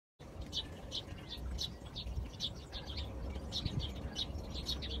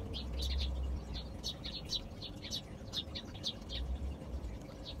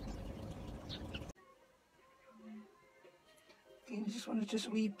just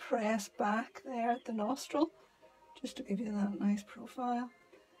press back there at the nostril, just to give you that nice profile.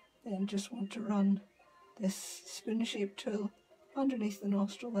 Then just want to run this spoon-shaped tool underneath the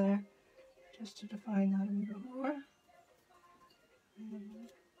nostril there, just to define that a wee bit more.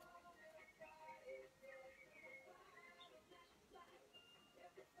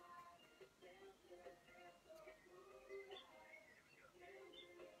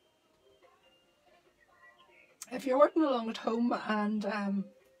 If you're working along at home and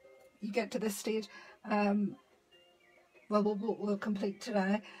you get to this stage, well, we'll complete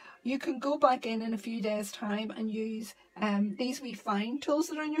today. You can go back in a few days' time and use these wee fine tools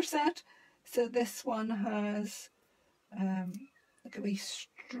that are in your set. So this one has like a wee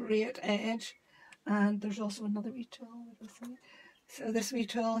straight edge, and there's also another wee tool. So this wee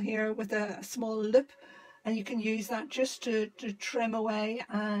tool here with a small loop, and you can use that just to trim away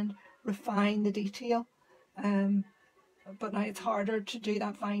and refine the detail. But now it's harder to do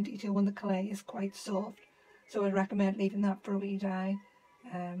that fine detail when the clay is quite soft, so I'd recommend leaving that for a wee day.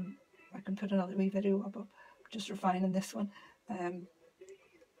 I can put another wee video up of just refining this one. I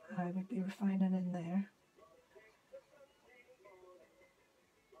would be refining in there.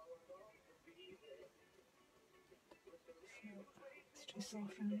 So it's too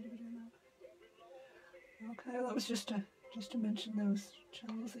soft for me to be doing that. Okay, that was just to mention those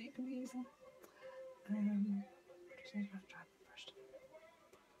tools that you can be using. Just need to try them first.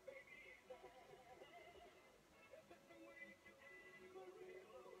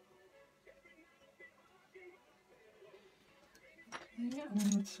 Okay, and then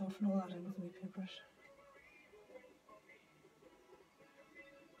let's soften all that in with a wee paintbrush.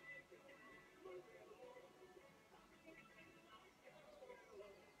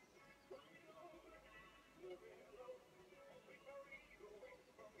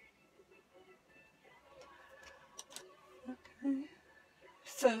 Okay,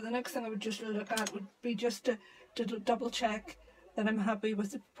 so the next thing I would just look at would be just to double check that I'm happy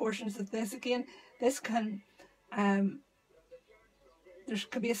with the proportions of this. Again, this can there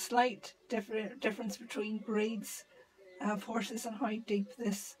could be a slight difference between breeds of horses and how deep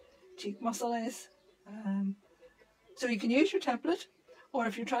this cheek muscle is. So you can use your template, or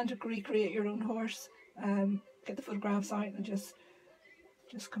if you're trying to recreate your own horse, get the photographs out and just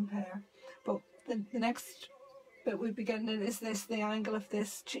compare. But the next bit we'll be getting in is the angle of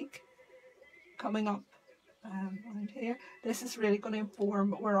this cheek coming up around here. This is really going to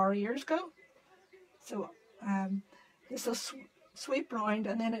inform where our ears go. So this will sweep round,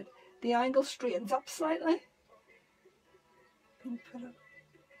 and then the angle straightens up slightly.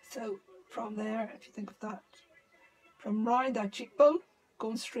 So from there, if you think of that, from round that cheekbone,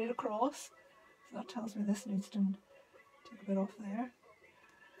 going straight across. So that tells me this needs to take a bit off there.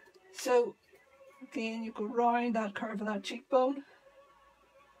 So again, you go round that curve of that cheekbone,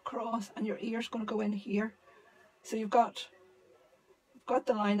 across, and your ear's going to go in here. So you've got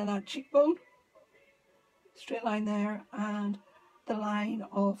the line of that cheekbone, straight line there, and the line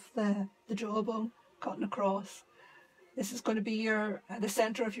of the jawbone cutting across. This is going to be the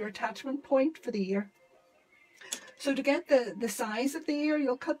centre of your attachment point for the ear. So to get the size of the ear,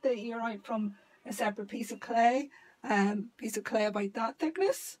 you'll cut the ear out from a separate piece of clay about that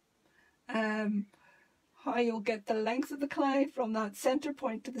thickness. How you'll get the length of the clay from that centre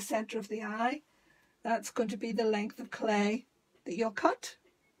point to the centre of the eye, that's going to be the length of clay that you'll cut.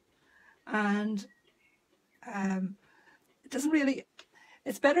 And it doesn't really,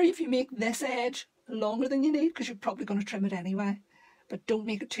 it's better if you make this edge longer than you need, because you're probably going to trim it anyway. But don't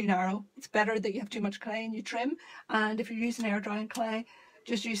make it too narrow. It's better that you have too much clay and you trim. And if you're using air drying clay,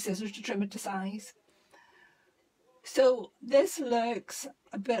 just use scissors to trim it to size. So this looks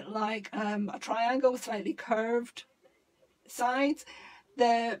a bit like a triangle with slightly curved sides.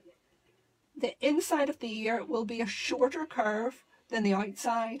 The inside of the ear will be a shorter curve than the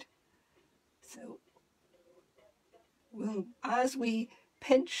outside. So as we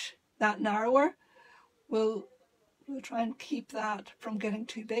pinch that narrower, we'll try and keep that from getting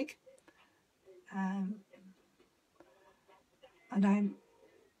too big.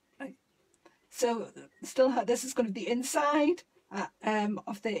 So this is going to be the inside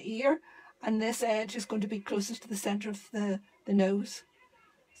of the ear, and this edge is going to be closest to the centre of the nose.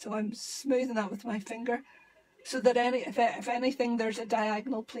 So I'm smoothing that with my finger, so that if anything, there's a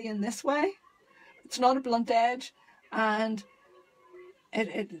diagonal plane this way. It's not a blunt edge, and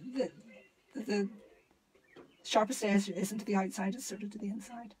the sharpest edge isn't to the outside, it's sort of to the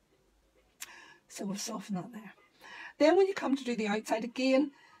inside. So we'll soften that there. Then when you come to do the outside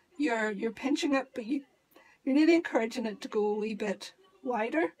again, you're pinching it, but you're really encouraging it to go a wee bit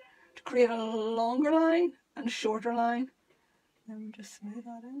wider to create a longer line and a shorter line. Then we'll just smooth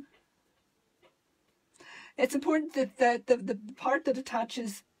that in. It's important that the part that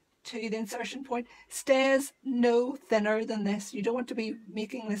attaches to the insertion point stays no thinner than this. You don't want to be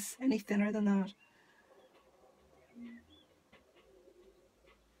making this any thinner than that.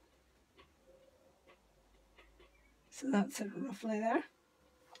 So that's it roughly there.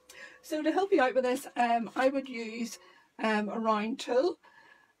 So to help you out with this, I would use a round tool.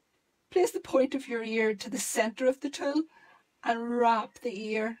 Place the point of your ear to the centre of the tool and wrap the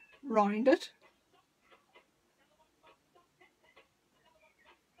ear round it.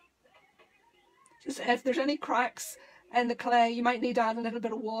 Just if there's any cracks in the clay, you might need to add a little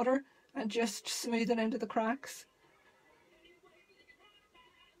bit of water and just smooth it into the cracks.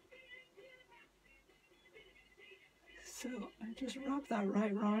 So I just wrap that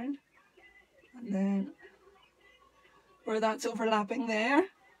right round, and then where that's overlapping there,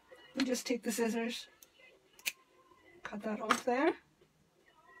 you just take the scissors, cut that off there.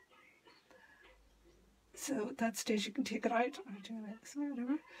 So at that stage you can take it out, or do it this way,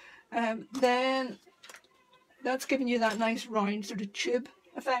 whatever. Then that's giving you that nice round sort of tube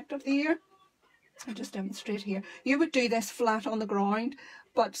effect of the ear. I'll just demonstrate here. You would do this flat on the ground,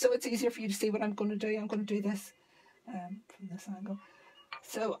 but so it's easier for you to see what I'm going to do. I'm going to do this from this angle.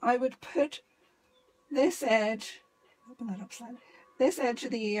 So I would put this edge, open that up slightly, this edge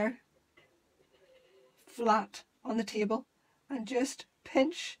of the ear flat on the table and just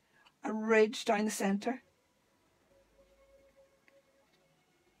pinch a ridge down the centre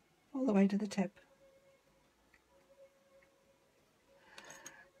all the way to the tip.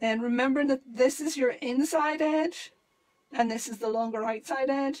 Then remember that this is your inside edge and this is the longer outside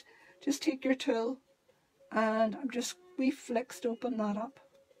edge. Just take your tool and I'm just flicks to open that up.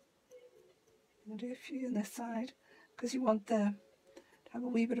 I'll do a few on this side because you want to have a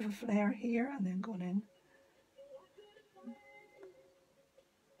wee bit of a flare here and then going in.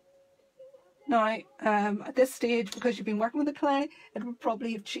 Now, at this stage, because you've been working with the clay, it would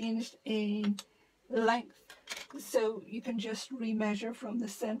probably have changed in length. So you can just remeasure from the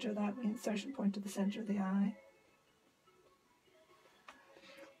centre, that insertion point to the centre of the eye.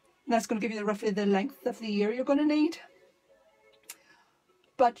 And that's going to give you roughly the length of the ear you're going to need.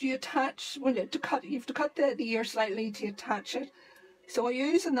 But you attach, you have to cut the ear slightly to attach it. So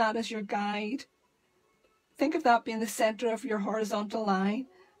using that as your guide, think of that being the centre of your horizontal line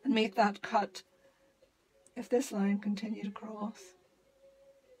and make that cut. If this line continued across,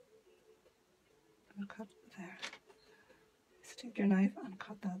 and cut there. Just take your knife and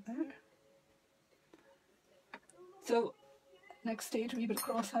cut that there. So next stage, a wee bit of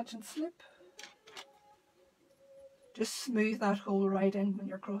cross hatch and slip. Just smooth that hole right in when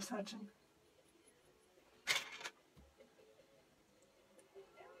you're cross hatching.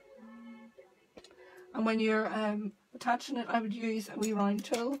 And when you're attaching it, I would use a wee round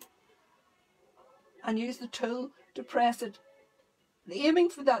tool and use the tool to press it. Aiming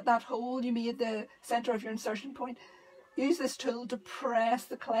for that hole you made the centre of your insertion point, use this tool to press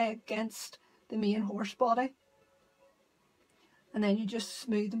the clay against the main horse body. And then you just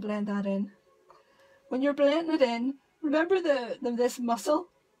smooth and blend that in. When you're blending it in, remember this muscle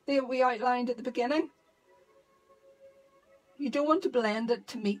that we outlined at the beginning? You don't want to blend it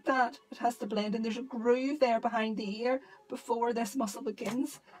to meet that. It has to blend in. There's a groove there behind the ear before this muscle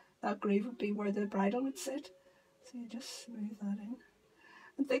begins. That groove would be where the bridle would sit. So you just smooth that in.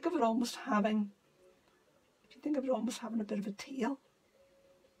 And think of it almost having, if you think of it almost having a bit of a tail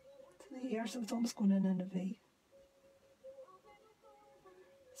to the ear, so it's almost going in a V.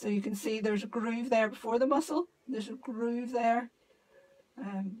 So you can see there's a groove there before the muscle. There's a groove there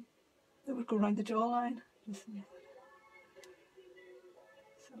that would go around the jawline. Just smooth it.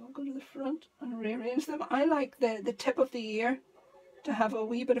 So I'll go to the front and rearrange them. I like the tip of the ear to have a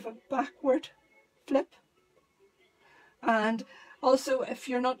wee bit of a backward flip. And also, if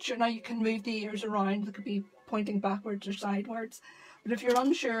you're not sure, now you can move the ears around. They could be pointing backwards or sidewards. But if you're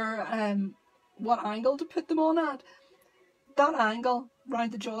unsure what angle to put them on at, that angle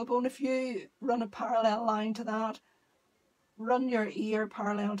round the jawbone, if you run a parallel line to that, run your ear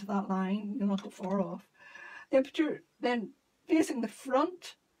parallel to that line, you'll not go far off. Then facing the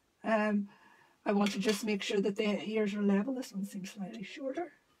front, I want to just make sure that the ears are level. This one seems slightly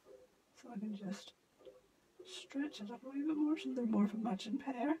shorter, so I can just stretch it up a wee bit more so they're more of a matching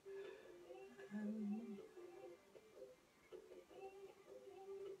pair.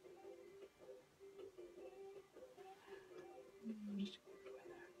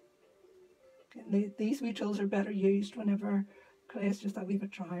 Okay, these wee tools are better used whenever clay is just that wee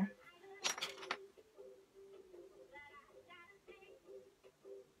bit drier.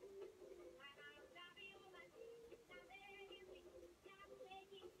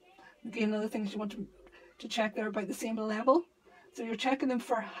 Again, other things you want to check they're about the same level. So you're checking them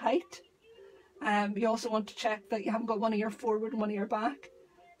for height. You also want to check that you haven't got one ear forward and one ear back.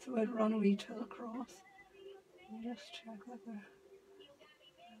 So I'd run a wee tool across and just check that there.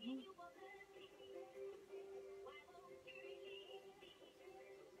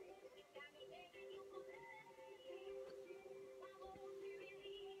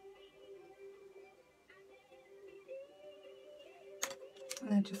 And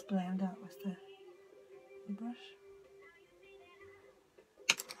then just blend that with the brush.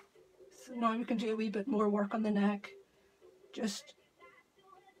 So now we can do a wee bit more work on the neck, just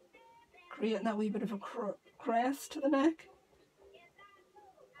creating that wee bit of a crest to the neck.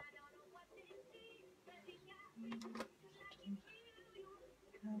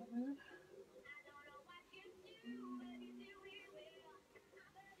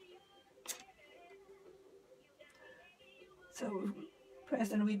 So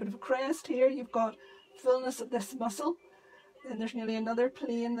press in a wee bit of a crest here. You've got fullness of this muscle. Then there's nearly another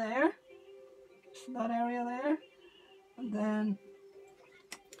plane there. Just in that area there. And then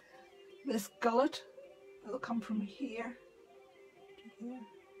this gullet will come from here to here.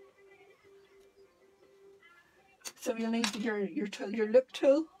 So you'll need your tool, your loop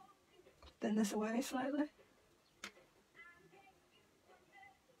tool. Thin this away slightly.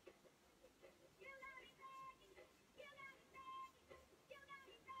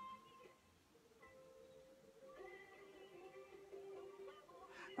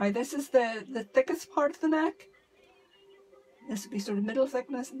 Right, this is the thickest part of the neck. This would be sort of middle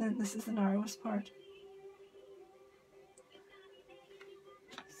thickness, and then this is the narrowest part.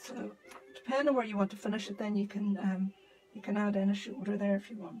 So depending on where you want to finish it, then you can add in a shoulder there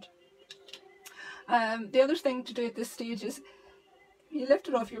if you want. The other thing to do at this stage is you lift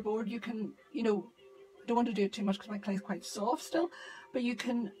it off your board. You can, don't want to do it too much because my clay is quite soft still, but you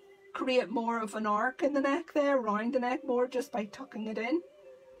can create more of an arc in the neck there, round the neck more just by tucking it in.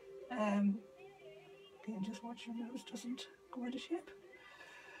 Again, just watch your nose doesn't go out of shape.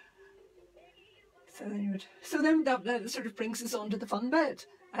 So then that sort of brings us on to the fun bit,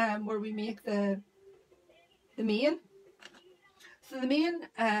 where we make the mane. So the mane,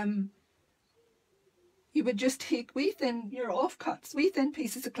 you would just take wee thin, your offcuts, wee thin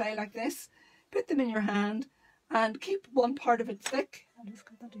pieces of clay like this, put them in your hand, and keep one part of it thick. I'll just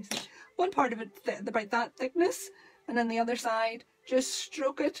cut that easy. One part of it about that thickness, and then the other side, just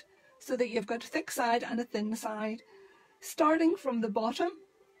stroke it so that you've got a thick side and a thin side. Starting from the bottom,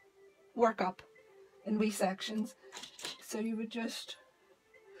 work up in wee sections. So you would just,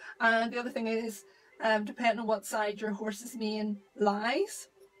 and the other thing is, depending on what side your horse's mane lies,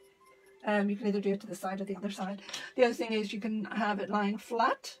 you can either do it to the side or the other side. The other thing is you can have it lying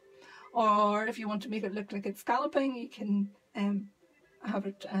flat, or if you want to make it look like it's scalloping, you can have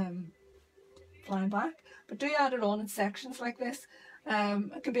it flying back. But do add it on in sections like this.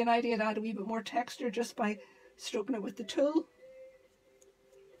 It can be an idea to add a wee bit more texture just by stroking it with the tool.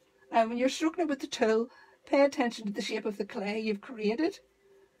 When you're stroking it with the tool, pay attention to the shape of the clay you've created.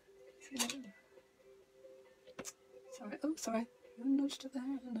 Sorry, oh sorry, I nudged it there,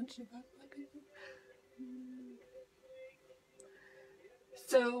 I nudged it back.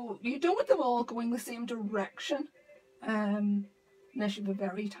 So you don't want them all going the same direction, unless you have a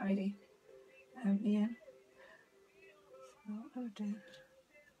very tidy mane. So I would do.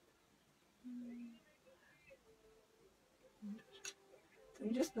 So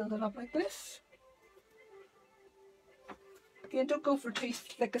you just build it up like this. Again, don't go for too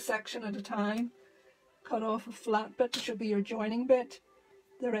thick a section at a time. Cut off a flat bit, which will be your joining bit.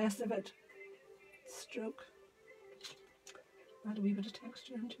 The rest of it, stroke. Add a wee bit of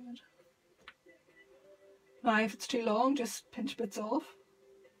texture into it. Now, if it's too long, just pinch bits off.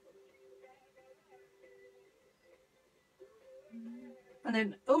 And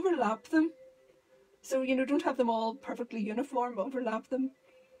then overlap them. So, don't have them all perfectly uniform, overlap them.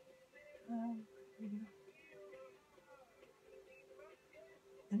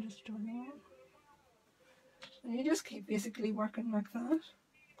 And just join them all. And you just keep basically working like that.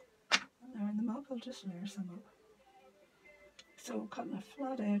 And layering them up, I'll just layer some up. So cutting a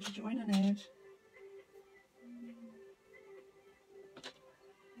flat edge, join an edge.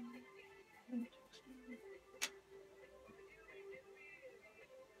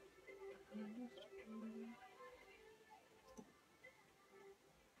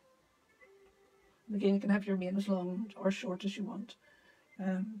 Again, you can have your mane as long or short as you want.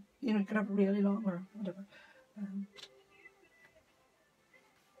 You can have it really long or whatever.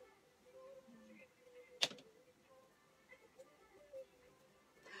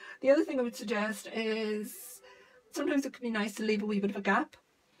 The other thing I would suggest is sometimes it can be nice to leave a wee bit of a gap.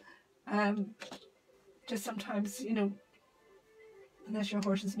 Just sometimes, you know, unless your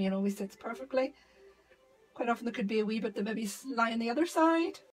horse's mane always sits perfectly, quite often there could be a wee bit that maybe lie on the other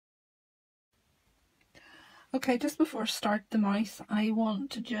side. Okay, just before I start the mouth, I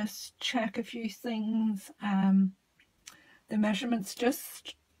want to just check a few things. The measurements,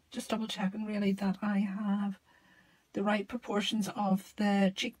 just double checking really that I have the right proportions of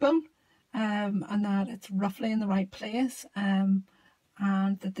the cheekbone, and that it's roughly in the right place, and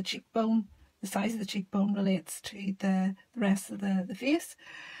that the cheekbone, the size of the cheekbone relates to the rest of the face.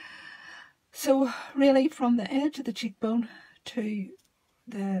 So really from the edge of the cheekbone to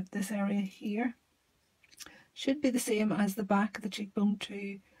this area here should be the same as the back of the cheekbone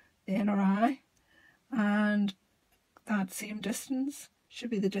to the inner eye, and that same distance should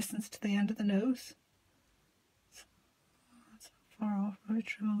be the distance to the end of the nose. So that's not far off, maybe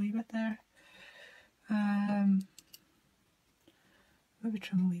trim a wee bit there. Maybe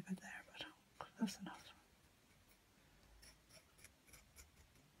trim a wee bit there, but close enough.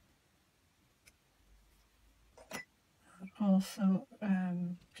 Also,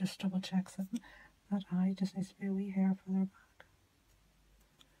 just double check something. That eye just needs to be a wee hair further back.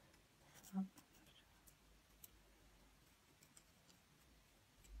 So.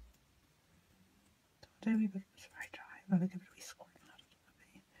 Do a wee bit, it's very dry, but I'll give it a wee squirt.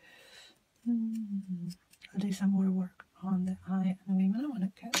 I'll do some more work on the eye in a wee minute when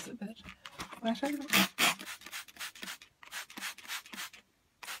it gets a bit wetter.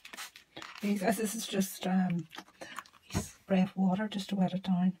 This is just a spray of water just to wet it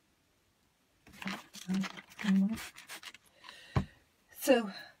down.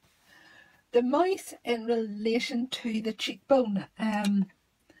 So the mouth in relation to the cheekbone, if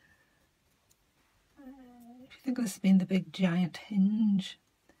you think of this being the big giant hinge,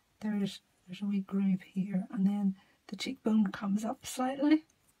 there's a wee groove here, and then the cheekbone comes up slightly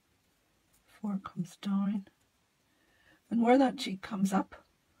before it comes down, and where that cheek comes up,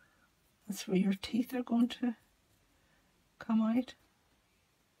 that's where your teeth are going to come out.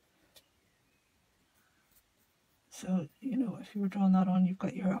 So, you know, if you were drawing that on, you've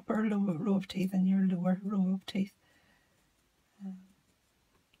got your upper row of teeth and your lower row of teeth.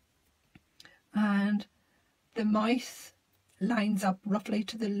 And the mouth lines up roughly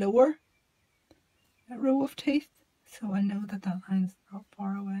to the lower row of teeth. So I know that that line's not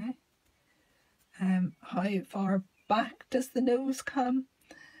far away. How far back does the nose come?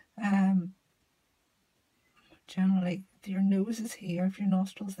 Generally, if your nose is here, if your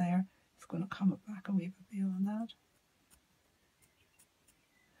nostril's there, it's going to come back a wee bit beyond that.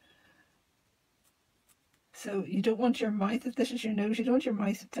 So you don't want your mouth, if this is your nose, you don't want your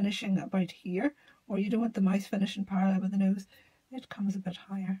mouth finishing about here, or you don't want the mouth finishing parallel with the nose. It comes a bit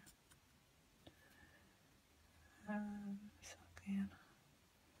higher. So again,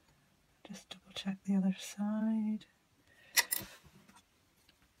 just double check the other side.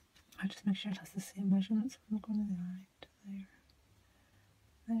 I just make sure it has the same measurements. I'm going to the eye to there,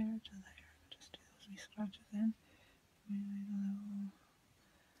 there to there. Just do those wee scratches in, really low.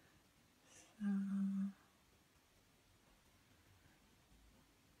 So.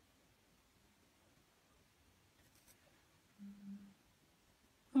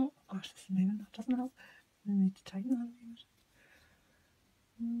 Oh gosh, this is moving. That doesn't help. I need to tighten that a bit.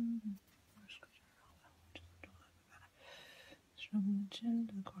 Just rubbing the chin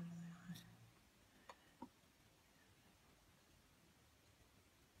to the corner of the eye.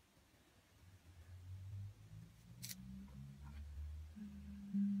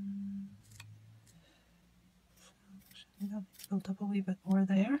 So that built up a wee bit more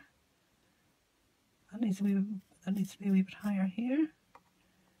there. That needs to be a wee bit higher here.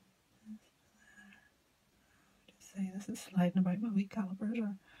 Just say this is sliding about my wee calipers or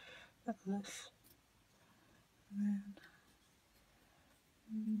a bit loose. And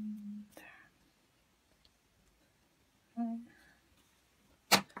then there. Right.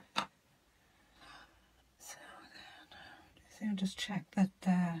 So then I'll just check that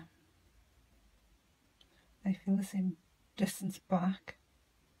I feel the same distance back.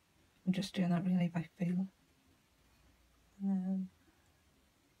 I'm just doing that really by feel. And then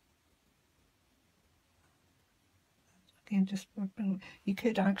again, just you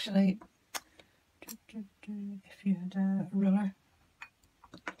could actually, if you had a ruler,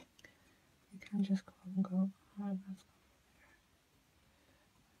 you can just go up and go, oh, that's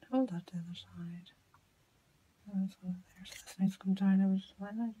there. Hold that to the other side. That's over there. So this needs to come down ever so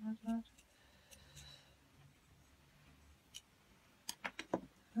slightly like that.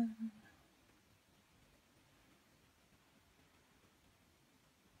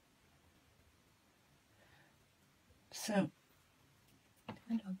 So,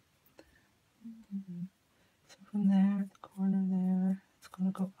 from there, the corner there, it's going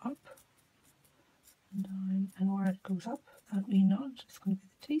to go up and down, and where it goes up, that wee notch is going to be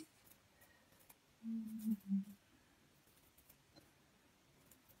the teeth.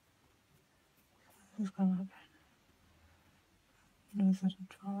 This is going to happen. Nose little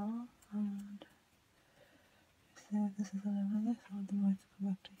draw, and so this is a little of this, I want the mouth to come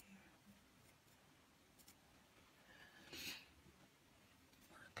back to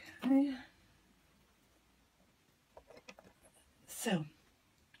here. Okay. So,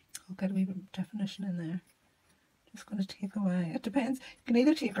 I'll get a wee bit of definition in there. Just going to take away, it depends, you can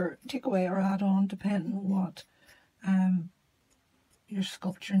either take away or add on depending on what your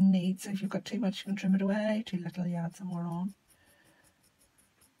sculpture needs. If you've got too much you can trim it away, too little you add some more on.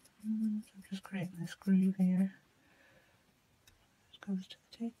 So I'm just creating this groove here. It goes to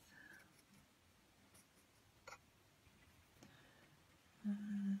the teeth.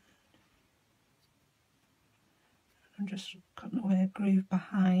 I'm just cutting away a groove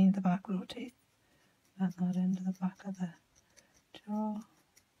behind the back row teeth. Add that into the back of the jaw.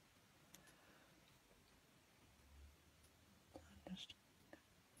 Just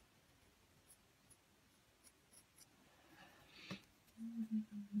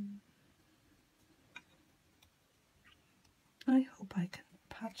I hope I can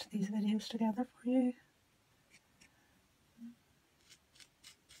patch these videos together for you.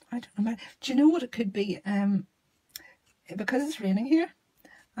 I don't know. Do you know what it could be? Because it's raining here,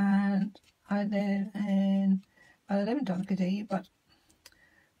 and I live in Donegal, but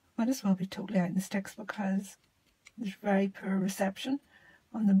might as well be totally out in the sticks because there's very poor reception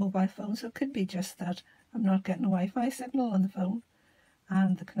on the mobile phone. So it could be just that I'm not getting a Wi-Fi signal on the phone,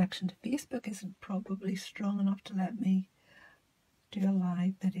 and the connection to Facebook isn't probably strong enough to let me do a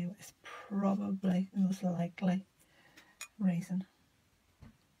live video. Is probably the most likely reason.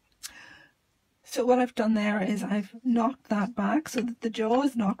 So what I've done there is I've knocked that back so that the jaw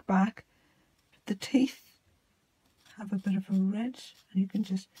is knocked back. The teeth have a bit of a ridge, and you can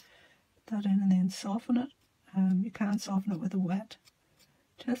just put that in and then soften it. You can soften it with a wet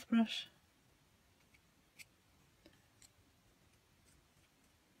test brush.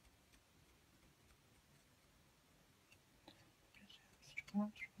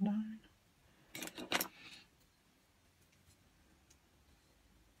 Down.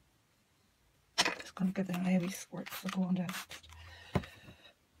 Just going to give the eye a wee squirt to go on down.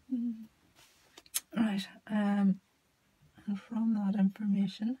 Right, and from that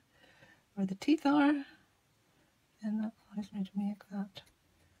information where the teeth are, then that allows me to make that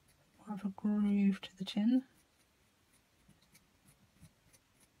more of a groove to the chin.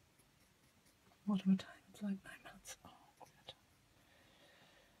 What am I time? It's like 9 minutes. Oh, good.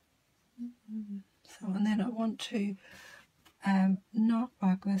 So, and then I want to knock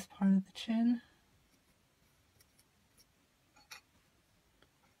back this part of the chin.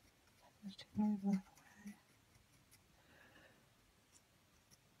 Just take my breath away.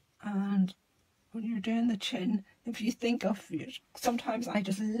 And when you're doing the chin, if you think of it, sometimes I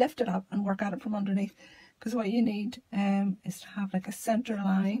just lift it up and work at it from underneath, because what you need is to have like a center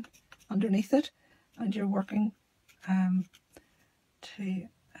line underneath it, and you're working to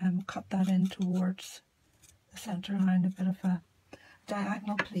cut that in towards the center line, a bit of a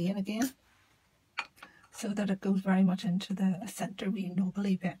diagonal plane again, so that it goes very much into the center wee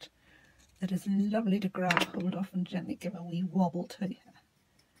knobbly bit that is lovely to grab hold of and gently give a wee wobble to.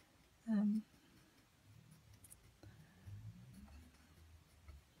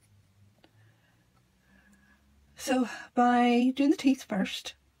 So by doing the teeth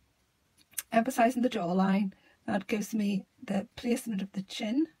first, emphasising the jawline, that gives me the placement of the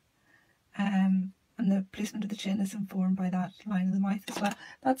chin, and the placement of the chin is informed by that line of the mouth as well.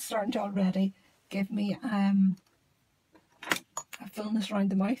 That's starting to already give me a fullness around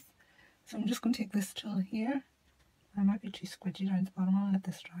the mouth. So I'm just going to take this tool here. I might be too squidgy down the bottom. I'll let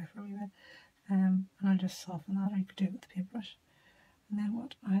this dry for a wee bit, and I'll just soften that, or you could do it with the paintbrush. And then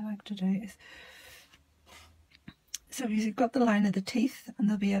what I like to do is, so you've got the line of the teeth, and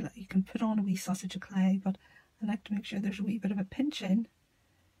there'll be you can put on a wee sausage of clay, but I like to make sure there's a wee bit of a pinch in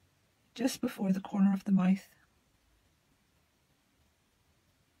just before the corner of the mouth.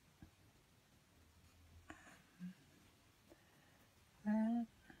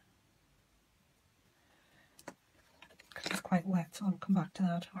 It's quite wet, so I'll come back to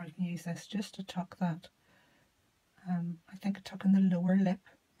that, or you can use this just to tuck that. I think tucking the lower lip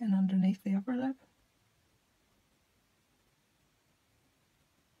in underneath the upper lip.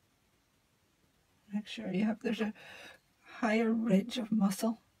 Make sure you have, there's a higher ridge of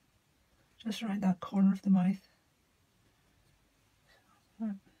muscle just around that corner of the mouth.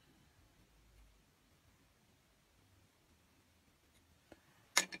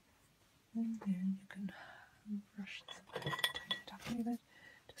 And then you can brush this, tighten it up a little bit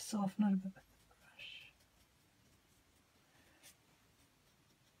to soften it a bit with the brush.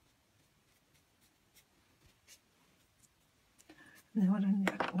 Now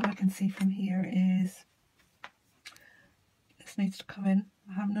what I can see from here is this needs to come in.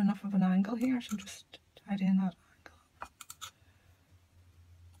 I haven't enough of an angle here, so just tidy in that angle.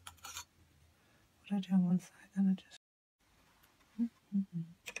 What I do on one side, then I just...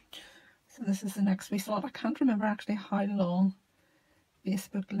 So this is the next wee slot. I can't remember actually how long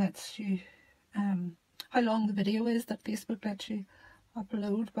Facebook lets you, how long the video is that Facebook lets you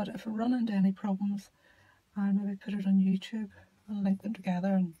upload, but if I run into any problems, I'll maybe put it on YouTube. I'll link them together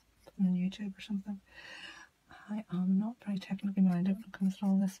and put them on YouTube or something. I am not very technically minded when it comes to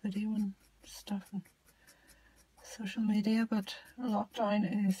all this video and stuff and social media, but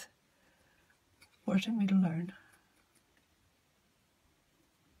lockdown is forcing me to learn.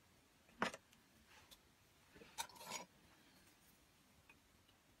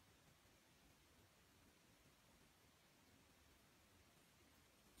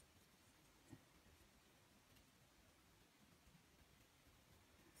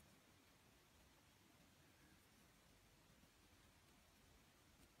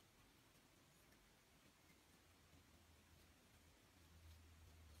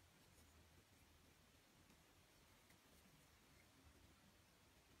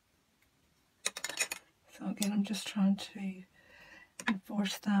 So again, I'm just trying to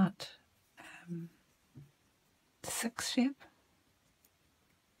enforce that 6 shape.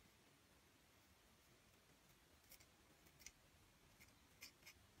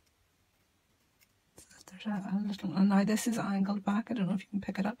 So there's a little, and now this is angled back. I don't know if you can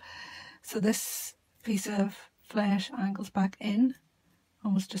pick it up. So this piece of flesh angles back in,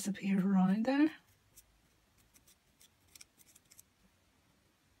 almost disappears around there.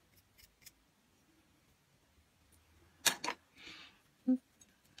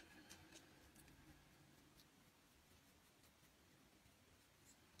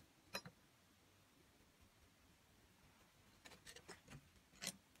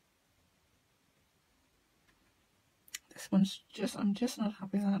 This one's just, I'm just not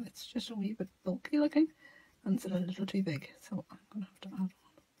happy with that. It's just a wee bit bulky looking and it's a little too big. So I'm going to have to add on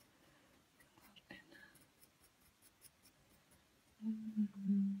that in.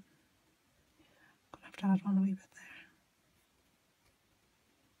 I'm going to have to add on a wee bit there.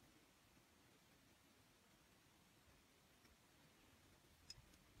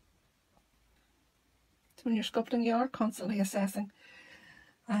 So when you're sculpting, you are constantly assessing,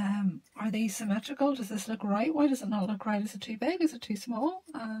 are these symmetrical? Does this look right? Why does it not look right? Is it too big? Is it too small?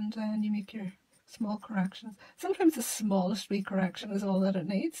 And then you make your small corrections. Sometimes the smallest wee correction is all that it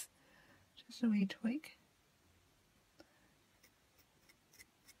needs. Just a wee tweak.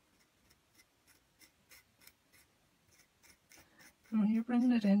 And when you're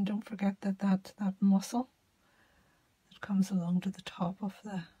bringing it in, don't forget that muscle that comes along to the top of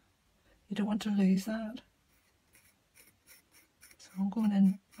the, you don't want to lose that. So I'm going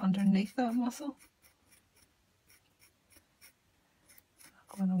in underneath that muscle.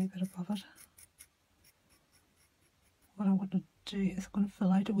 I'll go in a wee bit above it. What I'm going to do is I'm going to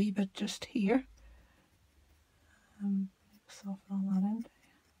fill out a wee bit just here. Soften all that in.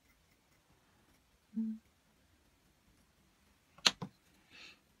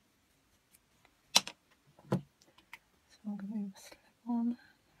 So I'm going to move a slip on.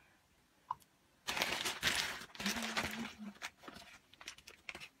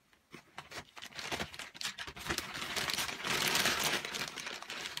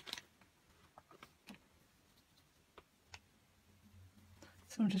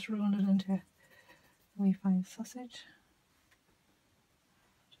 So I'm just rolling it into a wee fine sausage.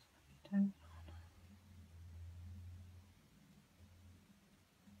 Just put it down.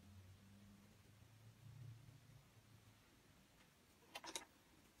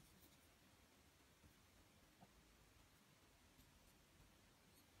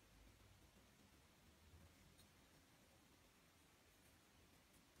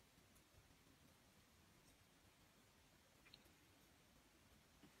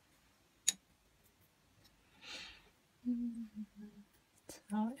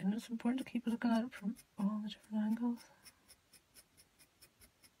 So, and it's important to keep looking at it from all the different angles.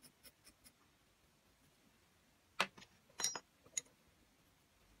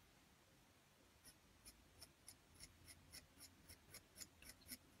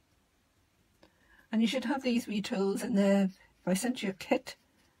 And you should have these wee tools in the, if I sent you a kit,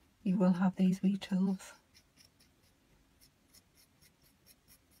 you will have these wee tools.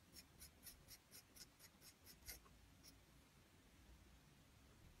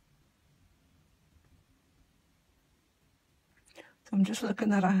 I'm just looking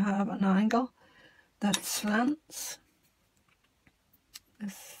that I have an angle that slants.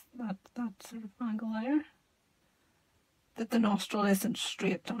 That sort of angle there. That the nostril isn't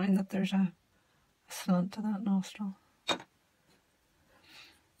straight down, that there's a slant to that nostril.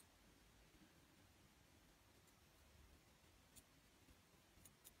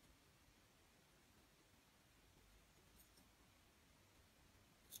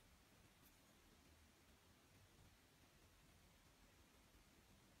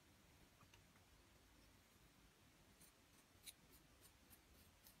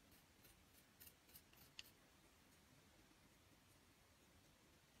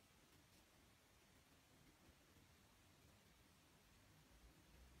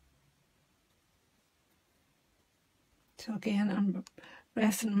 So again, I'm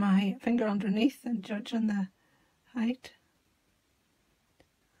resting my finger underneath and judging the height.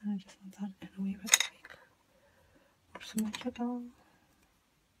 And I just want that in a wee bit like more symmetrical.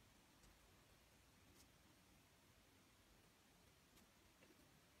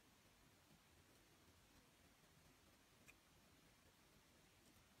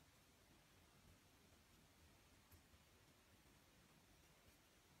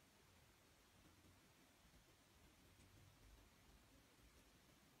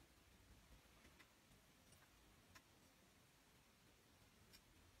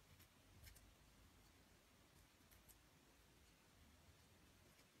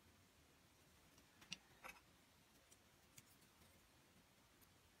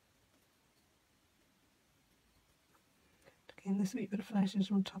 Again, this wee bit of flesh, I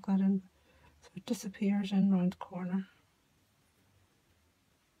just want to tuck that in so it disappears in round the corner.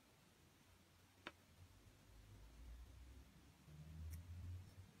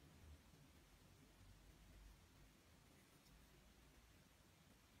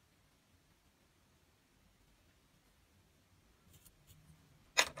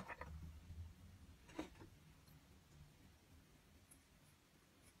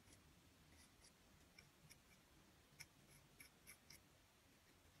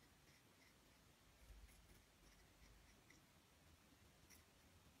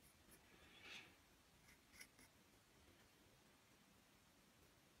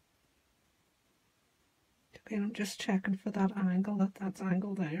 Okay, I'm just checking for that angle, that's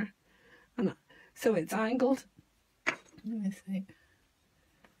angled there. And so it's angled. Let me see.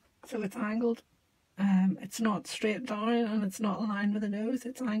 So it's angled. It's not straight down and it's not aligned with the nose,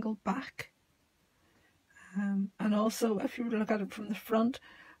 it's angled back. And also, if you look at it from the front,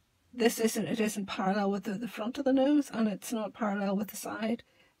 it isn't parallel with the front of the nose, and it's not parallel with the side.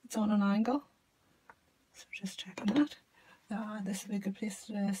 It's on an angle. So just checking that. This will be a good place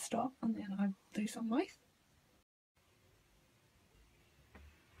to stop, and then I'll do some mouth.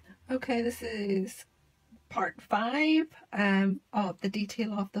 Okay, this is part 5 of the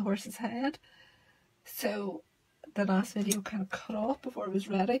detail of the horse's head. So the last video kind of cut off before it was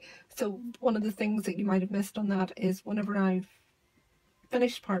ready. So one of the things that you might have missed on that is whenever I've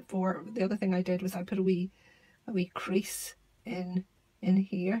finished part 4, the other thing I did was I put a wee crease in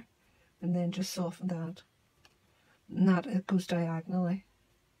here and then just soften that. And that it goes diagonally.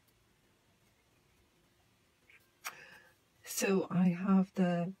 So I have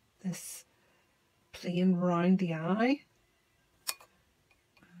this plain round the eye.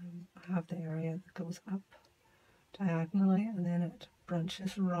 I have the area that goes up diagonally and then it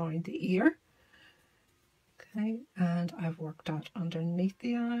branches around the ear. Okay, and I've worked out underneath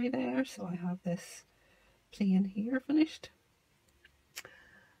the eye there, so I have this plain here finished.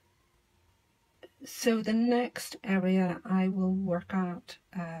 So the next area I will work at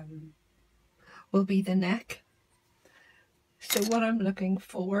will be the neck. So what I'm looking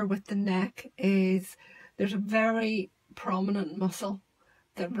for with the neck is there's a very prominent muscle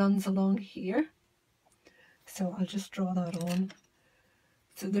that runs along here. So I'll just draw that on.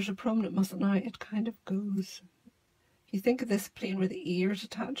 So there's a prominent muscle. Now it kind of goes, if you think of this plane where the ears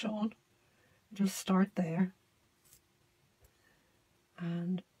attach on, just start there.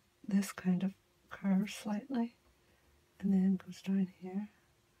 And this kind of curves slightly and then goes down here.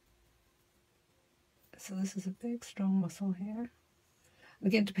 So this is a big strong muscle here.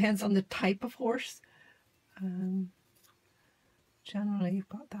 Again, depends on the type of horse. Generally you've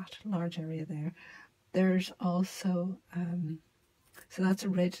got that large area there. There's also, so that's a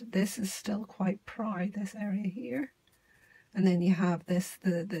ridge. This is still quite proud, this area here. And then you have this,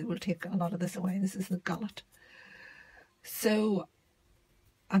 we'll take a lot of this away. This is the gullet. So,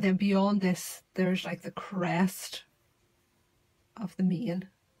 and then beyond this, there's like the crest of the mane,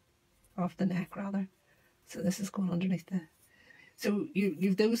 of the neck rather. So this is going underneath the, so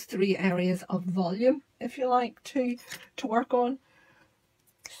you've those 3 areas of volume, if you like, to work on.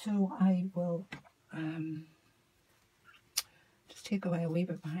 So I will just take away a wee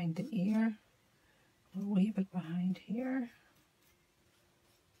bit behind the ear, a wee bit behind here,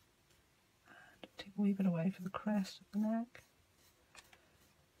 and take a wee bit away for the crest of the neck.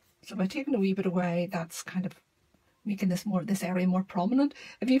 So by taking a wee bit away, that's kind of making this area more prominent.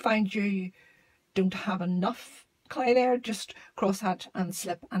 If you find you don't have enough clay there, just cross hatch and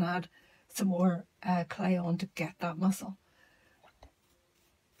slip and add some more clay on to get that muscle.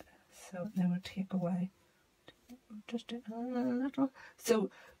 So then we'll take away just a little. So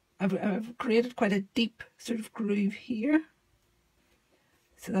I've created quite a deep sort of groove here.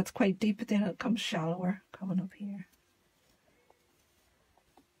 So that's quite deep, but then it comes shallower coming up here.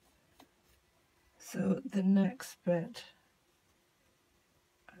 So the next bit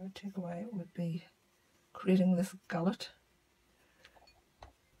I would take away would be creating this gullet.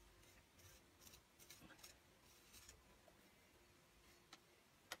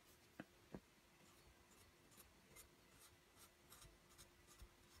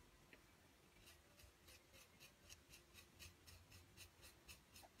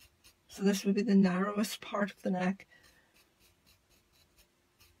 So this would be the narrowest part of the neck.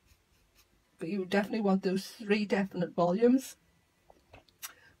 But you definitely want those 3 definite volumes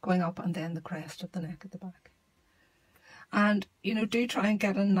going up, and then the crest of the neck at the back. And, you know, do try and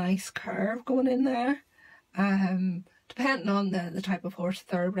get a nice curve going in there. Depending on the type of horse,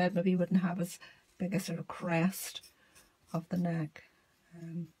 thoroughbred maybe wouldn't have as big a sort of crest of the neck.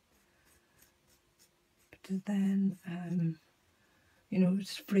 But then, you know,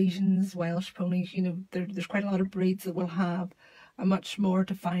 Friesians, Welsh ponies, you know, there's quite a lot of breeds that will have a much more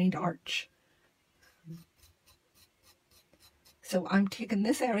defined arch. So I'm taking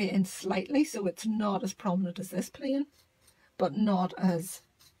this area in slightly, so it's not as prominent as this plane, but not as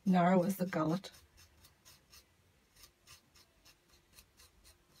narrow as the gullet.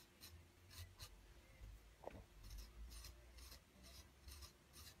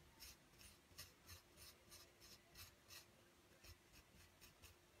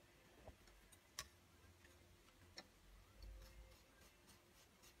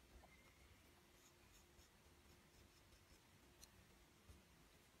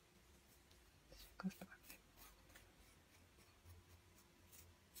 Goes back.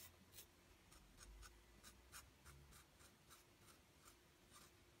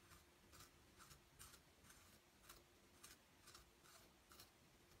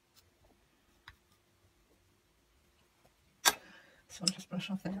 So I'll just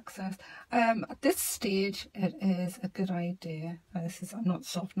brush off the excess. At this stage, it is a good idea. I'm not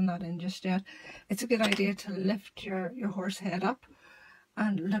softening that in just yet. It's a good idea to lift your horse head up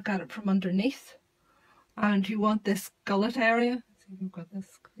and look at it from underneath. And you want this gullet area, see if we've got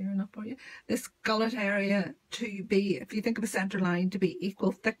this clear enough for you, this gullet area to be, if you think of a centre line, to be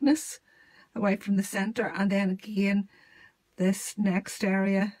equal thickness away from the centre, and then again this next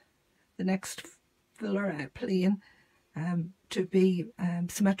area, the next fuller plane, to be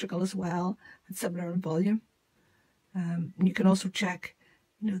symmetrical as well and similar in volume. And you can also check,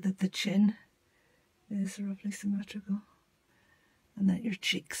 you know, that the chin is roughly symmetrical and that your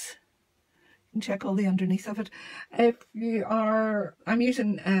cheeks, you can check all the underneath of it. If you are, I'm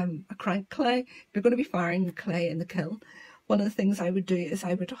using a crank clay. If you're going to be firing the clay in the kiln, one of the things I would do is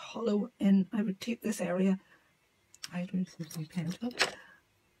I would hollow in, I would take this area, I would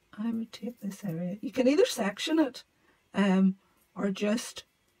take this area, you can either section it or just,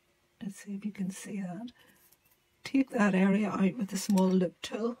 let's see if you can see that, take that area out with a small loop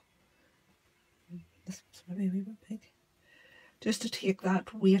tool. This was maybe a wee bit big. Just to take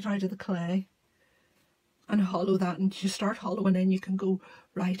that weight out of the clay and hollow that, and you start hollowing in, you can go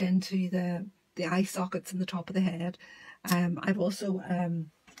right into the eye sockets in the top of the head. I've also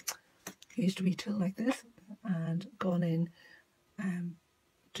used a wee tool like this and gone in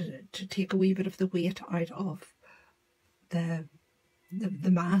to take a wee bit of the weight out of the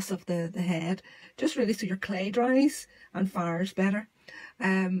mass of the head, just really so your clay dries and fires better.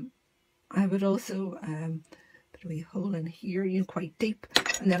 I would also put a wee hole in here, you know, quite deep,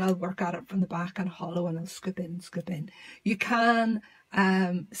 and then I'll work at it from the back and hollow, and I'll scoop in, scoop in. You can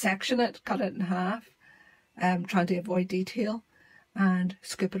section it, cut it in half, trying to avoid detail, and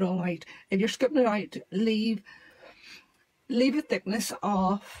scoop it all out. If you're scooping it out, leave a thickness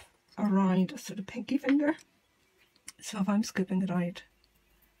of around a sort of pinky finger. So if I'm scooping it out,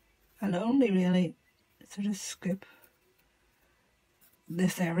 I'll only really sort of scoop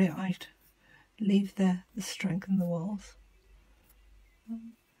this area out, leave the strength in the walls.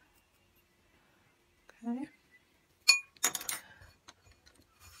 Okay.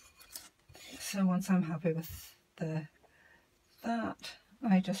 So once I'm happy with that,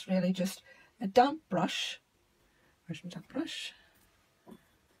 I just really just a damp brush. Where's my damp brush?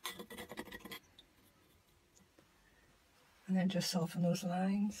 And then just soften those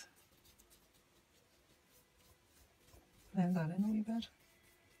lines. Blend that in a wee bit.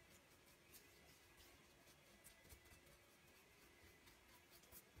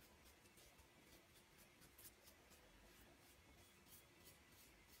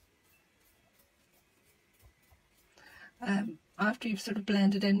 After you've sort of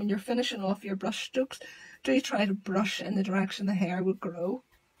blended in, when you're finishing off your brush strokes, do try to brush in the direction the hair would grow.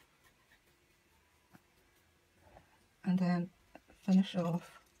 And then finish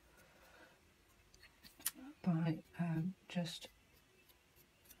off by just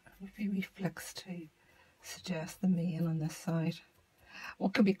a few wee flicks to suggest the mane on this side.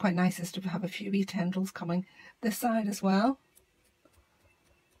 What can be quite nice is to have a few wee tendrils coming this side as well.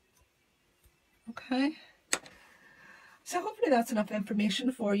 Okay. So hopefully that's enough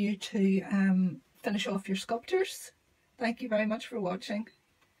information for you to finish off your sculptures. Thank you very much for watching.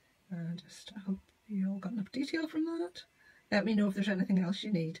 And I hope you all got enough detail from that. Let me know if there's anything else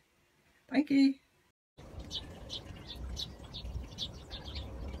you need. Thank you.